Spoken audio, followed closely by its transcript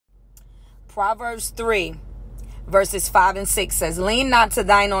Proverbs 3, verses 5 and 6 says, lean not to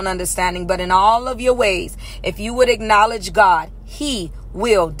thine own understanding, but in all of your ways, if you would acknowledge God, he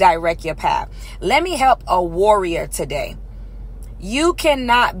will direct your path. Let me help a warrior today. You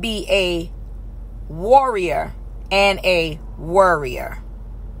cannot be a warrior and a worrier.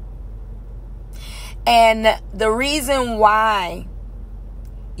 And the reason why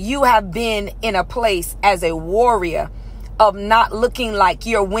you have been in a place as a warrior of not looking like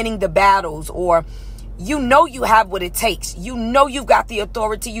you're winning the battles, or you know you have what it takes. You know you've got the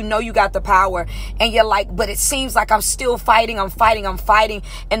authority. You know you got the power. And you're like, but it seems like I'm still fighting. I'm fighting.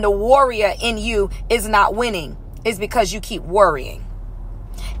 And the warrior in you is not winning. It's because you keep worrying.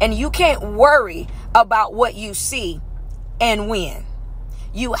 And you can't worry about what you see and win.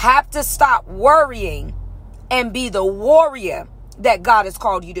 You have to stop worrying and be the warrior that God has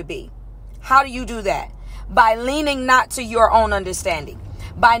called you to be. How do you do that? By leaning not to your own understanding,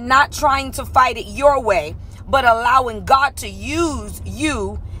 by not trying to fight it your way, but allowing God to use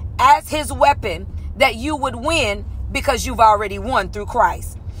you as his weapon, that you would win because you've already won through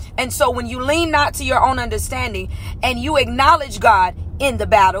Christ. And so when you lean not to your own understanding and you acknowledge God in the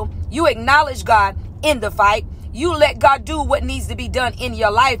battle, you acknowledge God in the fight, you let God do what needs to be done in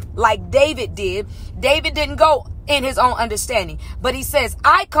your life, like David did. David didn't go in his own understanding, but he says,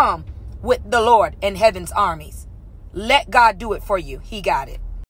 I come with the Lord and heaven's armies. Let God do it for you. He got it.